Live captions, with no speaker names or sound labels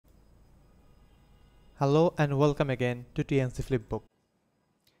Hello and welcome again to TNC Flipbook.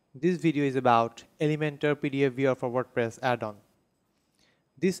 This video is about Elementor PDF Viewer for WordPress add-on.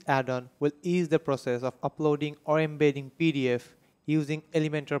 This add-on will ease the process of uploading or embedding PDF using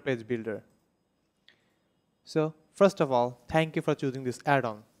Elementor Page Builder. So first of all, thank you for choosing this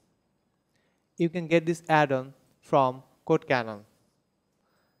add-on. You can get this add-on from CodeCanon.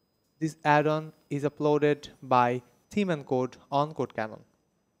 This add-on is uploaded by Theme and Code on CodeCanon.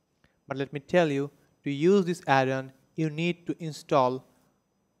 But let me tell you, to use this add-on, you need to install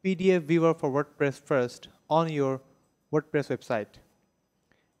PDF Viewer for WordPress first on your WordPress website.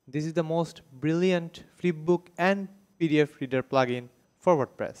 This is the most brilliant Flipbook and PDF reader plugin for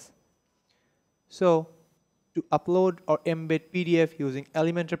WordPress. So, to upload or embed PDF using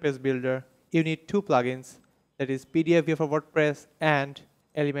Elementor Page Builder, you need two plugins, that is PDF Viewer for WordPress and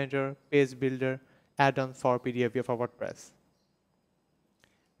Elementor Page Builder add-on for PDF Viewer for WordPress.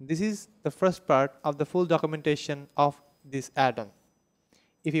 This is the first part of the full documentation of this add-on.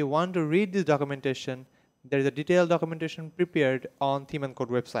 If you want to read this documentation, there is a detailed documentation prepared on Theme and Code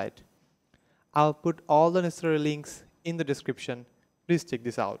website. I'll put all the necessary links in the description. Please check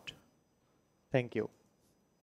this out. Thank you.